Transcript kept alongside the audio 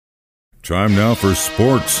Time now for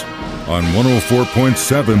sports on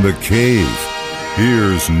 104.7 The Cave.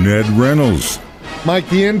 Here's Ned Reynolds. Mike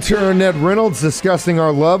the intern, Ned Reynolds, discussing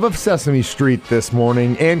our love of Sesame Street this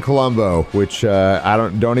morning and Columbo, which I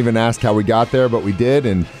don't even ask how we got there, but we did,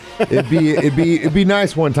 and it'd be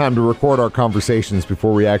nice one time to record our conversations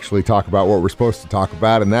before we actually talk about what we're supposed to talk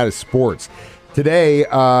about, and that is sports. Today,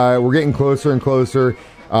 we're getting closer and closer.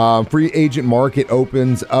 Free agent market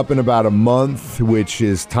opens up in about a month, which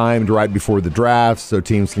is timed right before the draft, so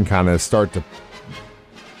teams can kind of start to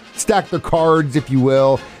stack their cards, if you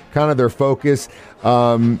will, kind of their focus.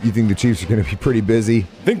 You think the Chiefs are going to be pretty busy?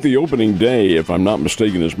 I think the opening day, if I'm not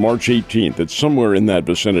mistaken, is March 18th. It's somewhere in that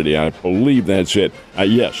vicinity. I believe that's it.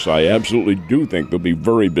 Yes, I absolutely do think they'll be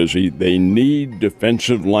very busy. They need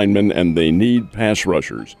defensive linemen, and they need pass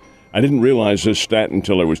rushers. I didn't realize this stat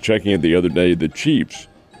until I was checking it the other day. The Chiefs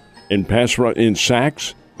in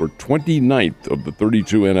sacks were 29th of the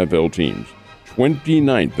 32 NFL teams.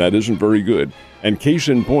 29th. That isn't very good. And case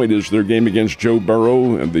in point is their game against Joe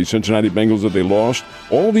Burrow and the Cincinnati Bengals that they lost.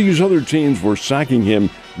 All these other teams were sacking him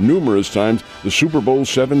numerous times. The Super Bowl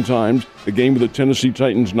 7 times. The game with the Tennessee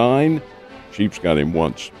Titans 9. Chiefs got him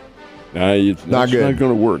once. It's not going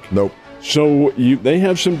to work. Nope. So they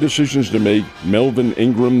have some decisions to make, Melvin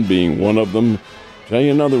Ingram being one of them. Tell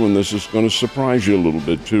you another one, this is going to surprise you a little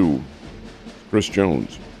bit too. Chris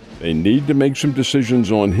Jones. They need to make some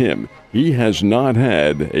decisions on him. He has not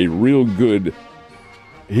had a real good.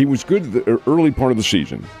 He was good the early part of the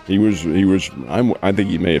season. I think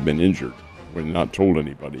he may have been injured when not told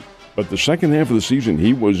anybody. But the second half of the season,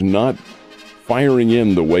 he was not firing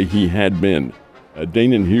in the way he had been.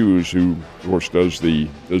 Danon Hughes, who of course does the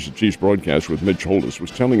Chiefs broadcast with Mitch Holtis,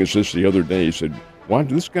 was telling us this the other day. He said, "What?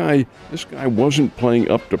 This guy wasn't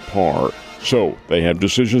playing up to par." So they have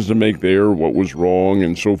decisions to make there, what was wrong,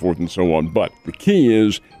 and so forth and so on. But the key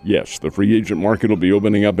is, yes, the free agent market will be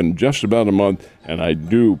opening up in just about a month, and I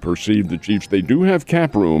do perceive the Chiefs, they do have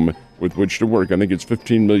cap room with which to work. I think it's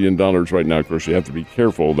 $15 million right now. Of course, you have to be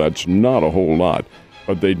careful. That's not a whole lot.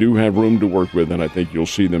 But they do have room to work with, and I think you'll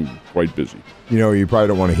see them quite busy. You know, you probably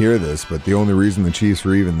don't want to hear this, but the only reason the Chiefs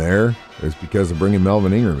are even there is because of bringing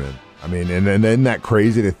Melvin Ingram in. I mean, and isn't that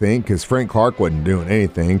crazy to think? Because Frank Clark wasn't doing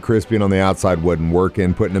anything. Chris being on the outside wasn't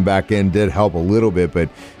working. Putting him back in did help a little bit, but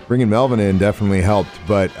bringing Melvin in definitely helped.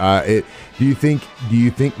 But do you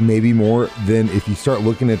think maybe more than if you start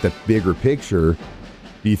looking at the bigger picture,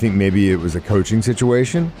 do you think maybe it was a coaching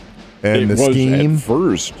situation and the scheme? At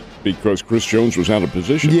first, because Chris Jones was out of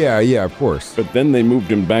position. Yeah, of course. But then they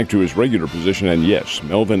moved him back to his regular position, and yes,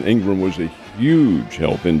 Melvin Ingram was a huge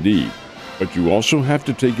help indeed. But you also have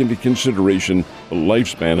to take into consideration the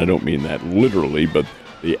lifespan. I don't mean that literally, but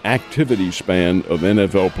the activity span of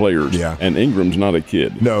NFL players. Yeah. And Ingram's not a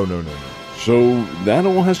kid. No. So that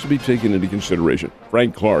all has to be taken into consideration.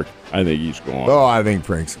 Frank Clark, I think he's gone. Oh, I think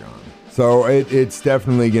Frank's gone. So it's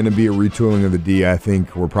definitely going to be a retooling of the D. I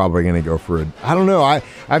think we're probably going to go for it. I don't know. I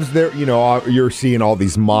was there. You know, you're seeing all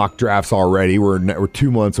these mock drafts already. We're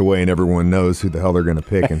 2 months away, and everyone knows who the hell they're going to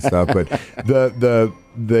pick and stuff. But the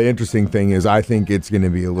interesting thing is, I think it's going to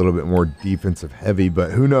be a little bit more defensive heavy.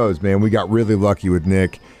 But who knows, man? We got really lucky with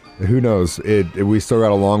Nick. Who knows? We still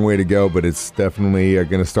got a long way to go, but it's definitely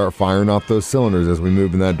going to start firing off those cylinders as we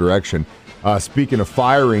move in that direction. Speaking of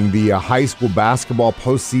firing, the high school basketball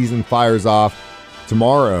postseason fires off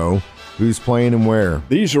tomorrow. Who's playing and where?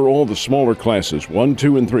 These are all the smaller classes, 1,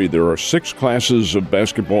 2, and 3. There are 6 classes of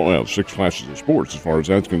basketball, 6 classes of sports as far as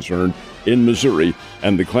that's concerned in Missouri.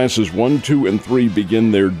 And the classes 1, 2, and 3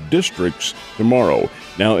 begin their districts tomorrow.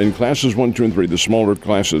 Now, in classes 1, 2, and 3, the smaller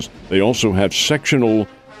classes, they also have sectional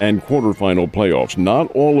and quarterfinal playoffs. Not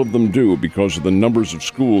all of them do because of the numbers of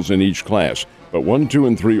schools in each class. But 1, 2,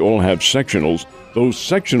 and 3 all have sectionals. Those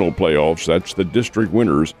sectional playoffs, that's the district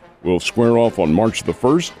winners, will square off on March the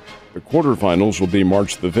 1st. The quarterfinals will be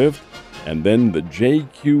March the 5th. And then the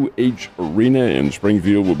JQH Arena in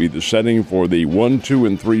Springfield will be the setting for the 1, 2,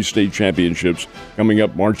 and 3 state championships coming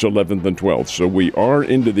up March 11th and 12th. So we are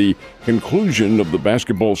into the conclusion of the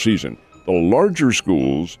basketball season. The larger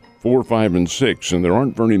schools, 4, 5, and 6, and there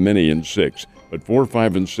aren't very many in 6, but 4,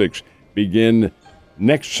 5, and 6 begin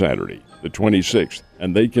next Saturday, the 26th,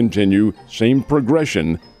 and they continue, same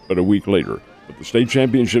progression, but a week later. But the state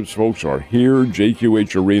championships, folks, are here,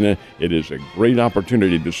 JQH Arena. It is a great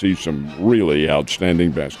opportunity to see some really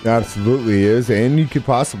outstanding basketball. Absolutely is, and you could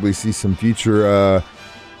possibly see some future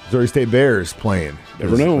Missouri State Bears playing.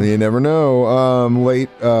 Never know. You never know.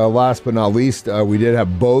 Last but not least, we did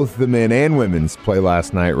have both the men and women's play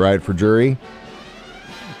last night, right, for jury?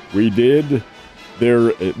 We did.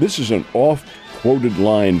 This is an off quoted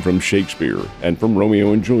line from Shakespeare and from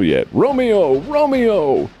Romeo and Juliet. Romeo,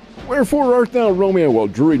 Romeo, wherefore art thou, Romeo? Well,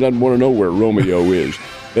 Drury doesn't want to know where Romeo is.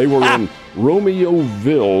 They were in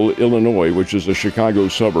Romeoville, Illinois, which is a Chicago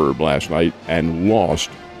suburb, last night, and lost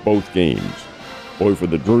both games. Boy, for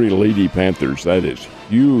the Drury Lady Panthers, that is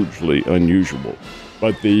hugely unusual.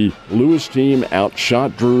 But the Lewis team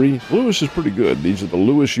outshot Drury. Lewis is pretty good. These are the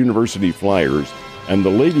Lewis University Flyers. And the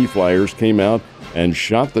Lady Flyers came out and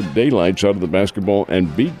shot the daylights out of the basketball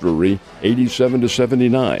and beat Drury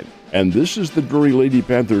 87-79. And this is the Drury Lady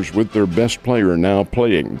Panthers with their best player now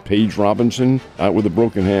playing. Paige Robinson out with a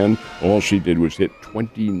broken hand. All she did was hit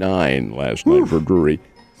 29 last night for Drury.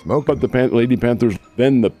 Smoking. But the Lady Panthers,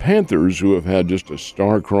 then the Panthers, who have had just a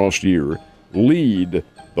star-crossed year, lead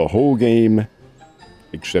the whole game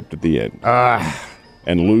except at the end.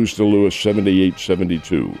 And lose to Lewis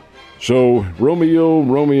 78-72. So,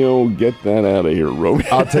 Romeo, get that out of here, Romeo.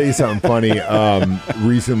 I'll tell you something funny.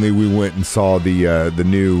 Recently, we went and saw the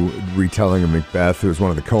new retelling of Macbeth. It was one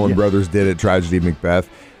of the Coen brothers did it, Tragedy of Macbeth.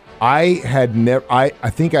 I had never. I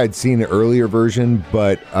think I'd seen an earlier version,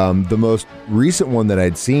 but the most recent one that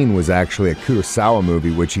I'd seen was actually a Kurosawa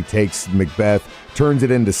movie, which he takes Macbeth, turns it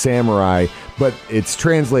into samurai, but it's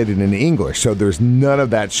translated into English, so there's none of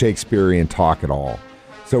that Shakespearean talk at all.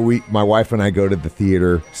 So my wife and I go to the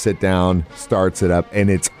theater, sit down, starts it up, and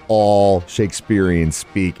it's all Shakespearean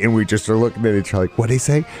speak. And we just are looking at each other like, what'd he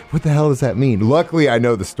say? What the hell does that mean? Luckily, I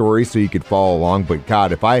know the story so you could follow along. But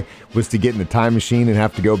God, if I was to get in a time machine and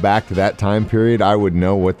have to go back to that time period, I would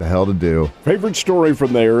know what the hell to do. Favorite story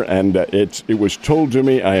from there, and it was told to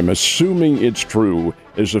me, I am assuming it's true,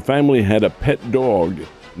 is the family had a pet dog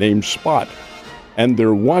named Spot. And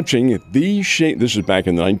they're watching this is back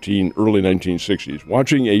in the early 1960s,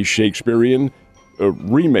 watching a Shakespearean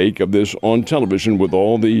remake of this on television with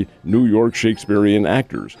all the New York Shakespearean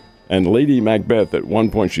actors. And Lady Macbeth, at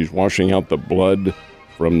one point, she's washing out the blood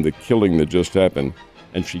from the killing that just happened,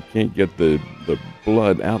 and she can't get the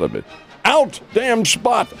blood out of it. Out, damn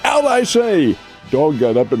Spot! Out, I say! Dog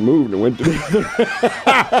got up and moved and went to the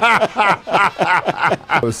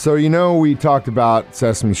other. So, we talked about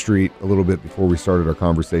Sesame Street a little bit before we started our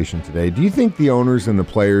conversation today. Do you think the owners and the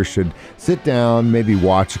players should sit down, maybe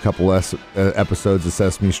watch a couple episodes of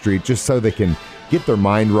Sesame Street just so they can get their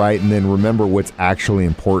mind right and then remember what's actually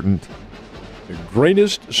important? The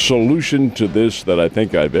greatest solution to this that I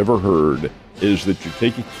think I've ever heard is that you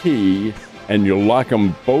take a key and you lock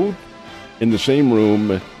them both in the same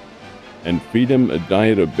room and feed them a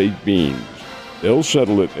diet of baked beans. They'll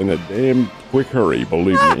settle it in a damn quick hurry,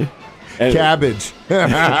 believe me. And cabbage.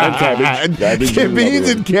 And cabbage. Beans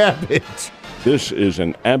and cabbage. This is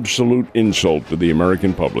an absolute insult to the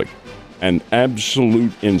American public. An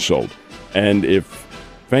absolute insult. And if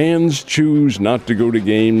fans choose not to go to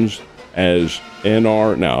games as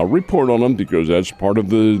NR, now I'll report on them because that's part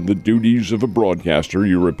of the duties of a broadcaster.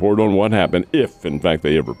 You report on what happened if, in fact,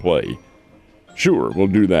 they ever play. Sure, we'll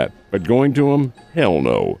do that. But going to them? Hell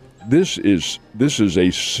no. This is a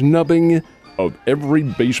snubbing of every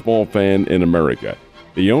baseball fan in America.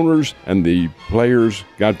 The owners and the players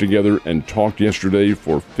got together and talked yesterday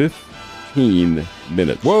for 15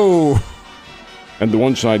 minutes. Whoa! And the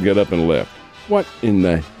one side got up and left. What in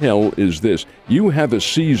the hell is this? You have a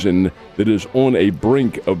season that is on a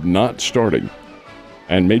brink of not starting.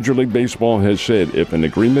 And Major League Baseball has said if an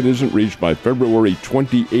agreement isn't reached by February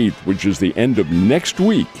 28th, which is the end of next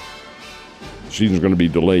week, the season's going to be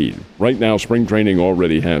delayed. Right now, spring training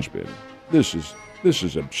already has been. This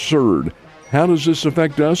is absurd. How does this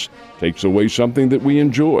affect us? Takes away something that we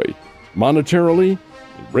enjoy. Monetarily,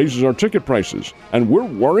 it raises our ticket prices. And we're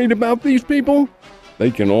worried about these people?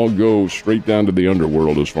 They can all go straight down to the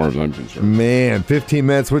underworld as far as I'm concerned. Man, 15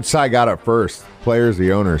 minutes. Which side got up first? Players,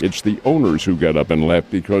 the owners? It's the owners who got up and left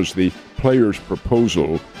because the players'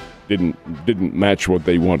 proposal didn't match what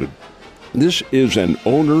they wanted. This is an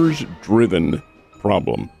owners-driven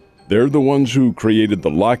problem. They're the ones who created the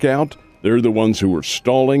lockout. They're the ones who are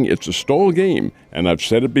stalling. It's a stall game. And I've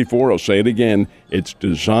said it before, I'll say it again. It's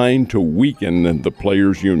designed to weaken the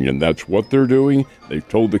players' union. That's what they're doing. They've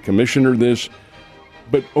told the commissioner this.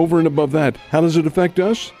 But over and above that, how does it affect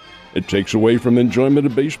us? It takes away from enjoyment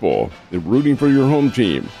of baseball. They're rooting for your home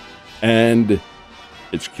team. And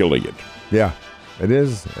it's killing it. Yeah, it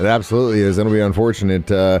is. It absolutely is. It'll be unfortunate.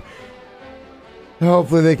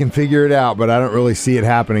 Hopefully they can figure it out, but I don't really see it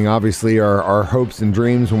happening. Obviously, our hopes and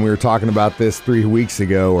dreams when we were talking about this 3 weeks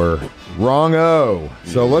ago are wrong-o.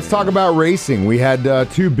 So let's talk about racing. We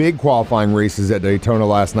had two big qualifying races at Daytona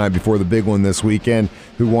last night before the big one this weekend.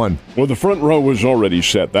 Who won? Well, the front row was already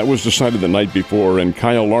set. That was decided the night before, and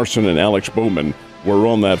Kyle Larson and Alex Bowman were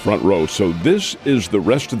on that front row. So this is the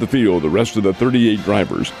rest of the field, the rest of the 38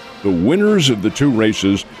 drivers. The winners of the two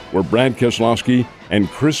races were Brad Keselowski and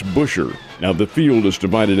Chris Buescher. Now, the field is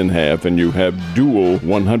divided in half, and you have dual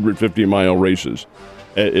 150-mile races.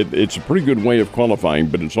 It's a pretty good way of qualifying,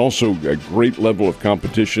 but it's also a great level of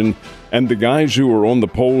competition. And the guys who are on the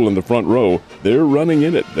pole in the front row, they're running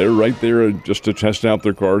in it. They're right there just to test out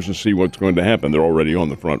their cars and see what's going to happen. They're already on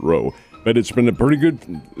the front row. But it's been a pretty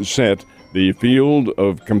good set. The field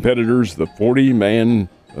of competitors, the 40-man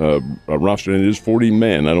roster, and it is 40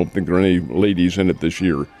 men. I don't think there are any ladies in it this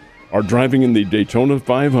year, are driving in the Daytona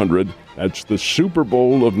 500. That's the Super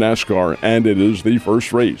Bowl of NASCAR, and it is the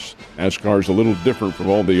first race. NASCAR is a little different from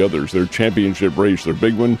all the others. Their championship race, their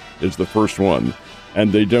big one, is the first one.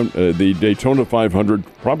 And the Daytona 500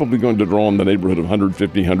 probably going to draw in the neighborhood of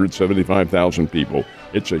 150, 175,000 people.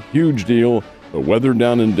 It's a huge deal. The weather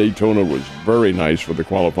down in Daytona was very nice for the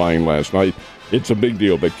qualifying last night. It's a big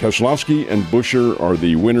deal, but Keselowski and Buescher are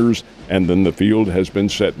the winners, and then the field has been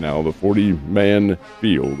set now. The 40-man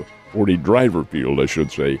field, 40-driver field, I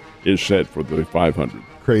should say, is set for the 500.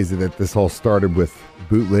 Crazy that this all started with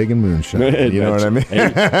bootleg and moonshine. You know what I mean?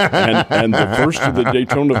 and the first of the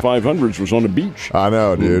Daytona 500s was on a beach. I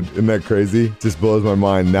know, dude. Isn't that crazy? Just blows my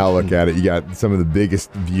mind. Now look at it. You got some of the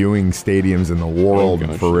biggest viewing stadiums in the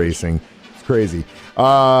world for racing. It's crazy.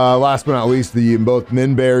 Last but not least, both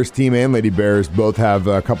Men Bears team and Lady Bears both have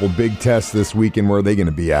a couple big tests this weekend. Where are they going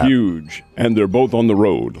to be at? Huge. And they're both on the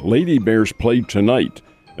road. Lady Bears play tonight.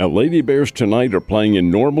 Now, Lady Bears tonight are playing in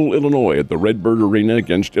Normal, Illinois at the Redbird Arena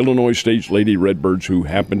against Illinois State's Lady Redbirds, who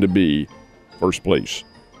happen to be first place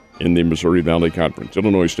in the Missouri Valley Conference.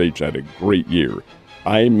 Illinois State's had a great year.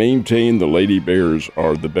 I maintain the Lady Bears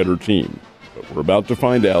are the better team. But we're about to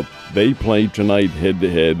find out. They play tonight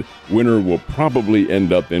head-to-head. Winner will probably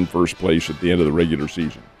end up in first place at the end of the regular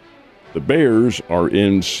season. The Bears are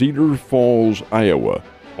in Cedar Falls, Iowa,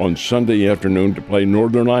 on Sunday afternoon to play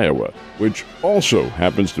Northern Iowa, which also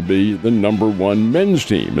happens to be the #1 men's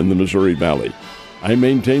team in the Missouri Valley. I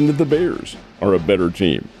maintain that the Bears are a better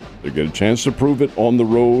team. They get a chance to prove it on the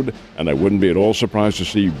road, and I wouldn't be at all surprised to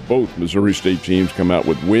see both Missouri State teams come out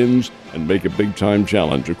with wins and make a big-time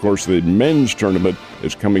challenge. Of course, the men's tournament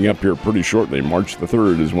is coming up here pretty shortly. March the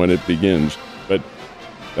 3rd is when it begins.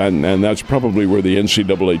 And that's probably where the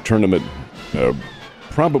NCAA tournament,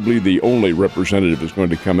 probably the only representative is going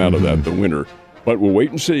to come out of that, the winner. But we'll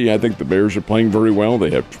wait and see. I think the Bears are playing very well.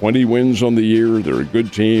 They have 20 wins on the year. They're a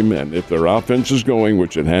good team, and if their offense is going,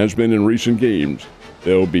 which it has been in recent games,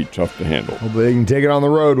 they'll be tough to handle. Hopefully they can take it on the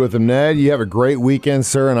road with them, Ned. You have a great weekend,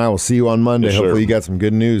 sir, and I will see you on Monday. Yes, hopefully you got some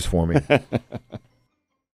good news for me.